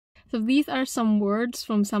So these are some words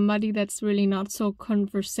from somebody that's really not so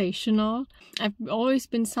conversational. I've always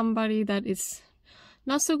been somebody that is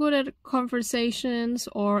not so good at conversations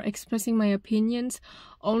or expressing my opinions,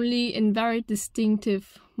 only in very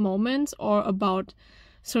distinctive moments or about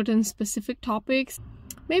certain specific topics.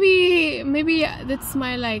 Maybe that's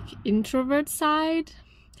my like introvert side.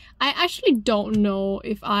 I actually don't know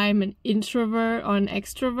if I'm an introvert or an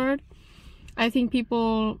extrovert. I think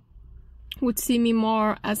people would see me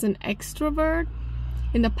more as an extrovert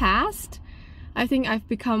in the past. I think I've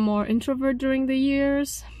become more introvert during the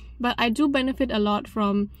years, but I do benefit a lot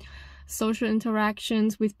from social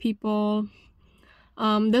interactions with people.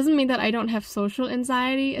 Doesn't mean that I don't have social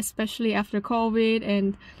anxiety, especially after COVID,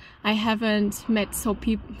 and I haven't met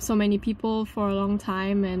so many people for a long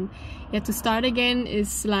time, and yet to start again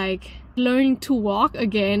is like learning to walk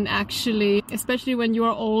again, actually, especially when you're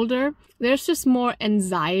older. There's just more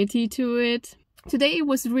anxiety to it. Today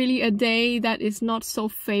was really a day that is not so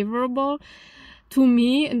favorable to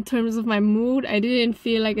me in terms of my mood. I didn't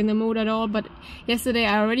feel like in the mood at all, but yesterday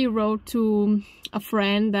I already wrote to a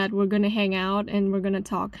friend that we're gonna hang out and we're gonna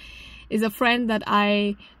talk. Is a friend that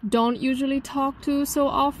I don't usually talk to so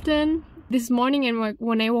often. This morning and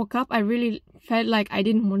when I woke up, I really felt like I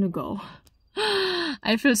didn't want to go.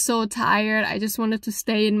 I feel so tired. I just wanted to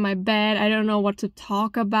stay in my bed. I don't know what to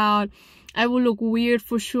talk about. I will look weird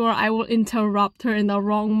for sure. I will interrupt her in the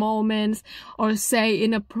wrong moments or say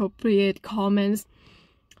inappropriate comments.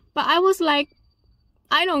 But I was like,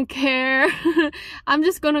 I don't care. I'm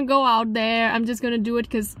just gonna go out there. I'm just gonna do it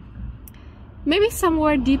because maybe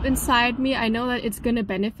somewhere deep inside me, I know that it's gonna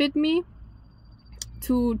benefit me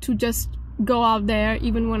to just go out there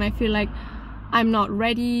even when I feel like I'm not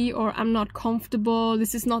ready or I'm not comfortable.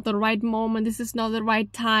 This is not the right moment. This is not the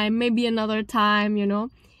right time. Maybe another time, you know.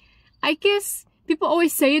 I guess people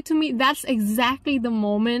always say it to me. That's exactly the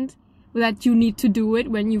moment that you need to do it,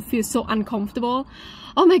 when you feel so uncomfortable.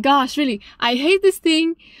 Oh my gosh, really. I hate this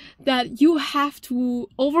thing that you have to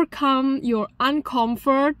overcome your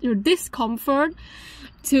uncomfort, your discomfort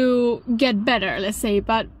to get better, let's say.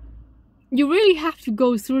 But you really have to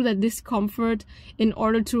go through that discomfort in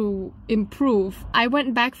order to improve. I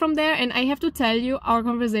went back from there and I have to tell you, our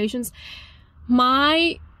conversations,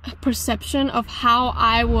 my perception of how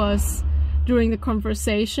I was during the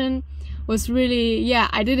conversation was really, yeah,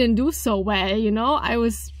 I didn't do so well, you know. I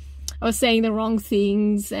was saying the wrong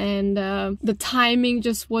things and the timing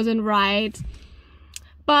just wasn't right.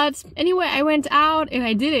 But anyway, I went out and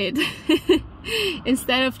I did it.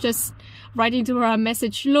 Instead of just writing to her a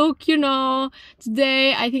message, look, you know,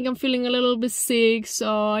 today I think I'm feeling a little bit sick,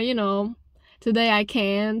 so, you know, today I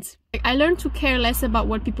can't. I learned to care less about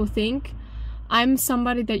what people think. I'm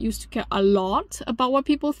somebody that used to care a lot about what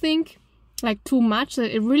people think, like too much,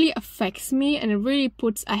 that it really affects me and it really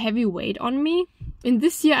puts a heavy weight on me. In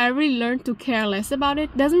this year, I really learned to care less about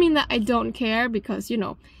it. Doesn't mean that I don't care, because, you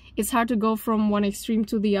know, it's hard to go from one extreme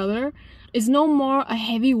to the other. It's no more a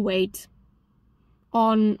heavy weight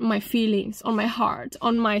on my feelings, on my heart,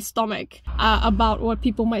 on my stomach, about what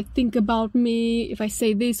people might think about me. If I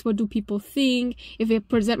say this, what do people think? If I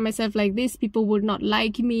present myself like this, people would not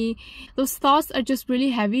like me. Those thoughts are just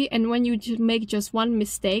really heavy, and when you make just one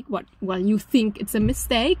mistake, well, you think it's a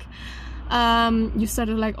mistake, you sort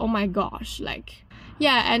of like, oh my gosh, like,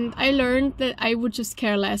 yeah. And I learned that I would just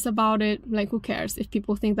care less about it. Like, who cares if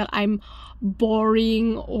people think that I'm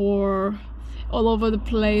boring or all over the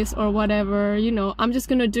place or whatever, you know. I'm just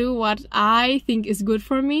gonna do what I think is good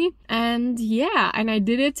for me. And yeah, and I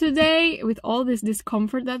did it today with all this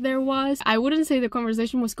discomfort that there was. I wouldn't say the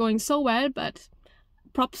conversation was going so well, but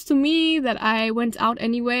props to me that I went out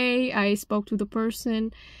anyway. I spoke to the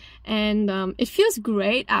person and it feels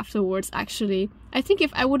great afterwards, actually. I think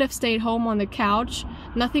if I would have stayed home on the couch,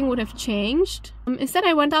 nothing would have changed. Instead,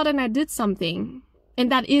 I went out and I did something. And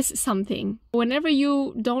that is something. Whenever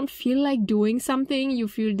you don't feel like doing something, you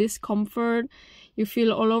feel discomfort, you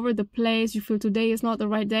feel all over the place, you feel today is not the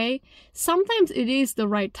right day, sometimes it is the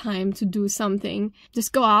right time to do something.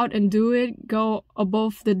 Just go out and do it. Go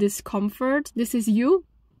above the discomfort. This is you.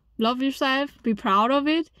 Love yourself. Be proud of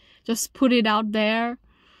it. Just put it out there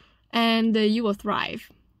and you will thrive.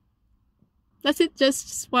 That's it.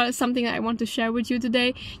 Just something that I want to share with you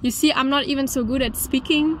today. You see, I'm not even so good at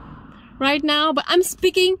speaking right now, but I'm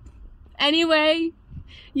speaking anyway,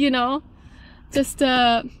 you know, just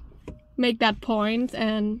to make that point.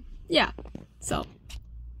 And yeah, so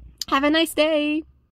have a nice day.